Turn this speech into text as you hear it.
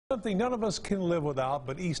Something none of us can live without,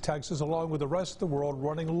 but East Texas, along with the rest of the world,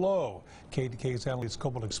 running low. KETK's Annalise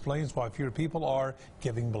Coble explains why fewer people are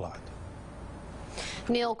giving blood.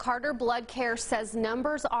 Neil, Carter Blood Care says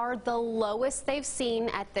numbers are the lowest they've seen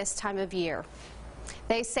at this time of year.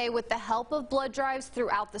 They say with the help of blood drives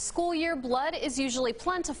throughout the school year, blood is usually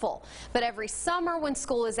plentiful. But every summer when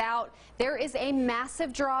school is out, there is a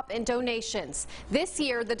massive drop in donations. This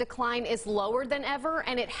year, the decline is lower than ever,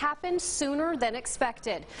 and it happened sooner than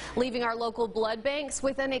expected, leaving our local blood banks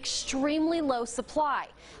with an extremely low supply.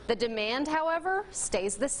 The demand, however,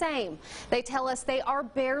 stays the same. They tell us they are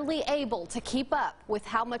barely able to keep up with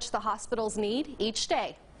how much the hospitals need each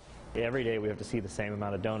day. Every day we have to see the same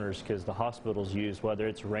amount of donors because the hospitals use, whether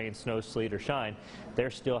it's rain, snow, sleet, or shine, they're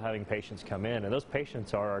still having patients come in. And those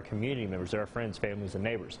patients are our community members, they're our friends, families, and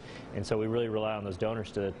neighbors. And so we really rely on those donors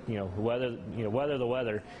to, weather the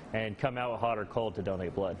weather and come out hot or cold to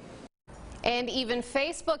donate blood. And even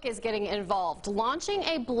Facebook is getting involved, launching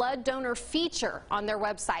a blood donor feature on their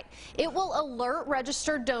website. It will alert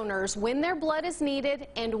registered donors when their blood is needed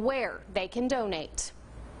and where they can donate.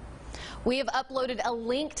 We have uploaded a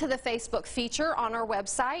link to the Facebook feature on our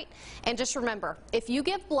website. And just remember, if you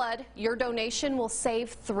give blood, your donation will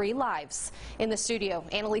save 3 lives. In the studio,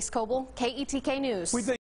 Annalise Coble, KETK News.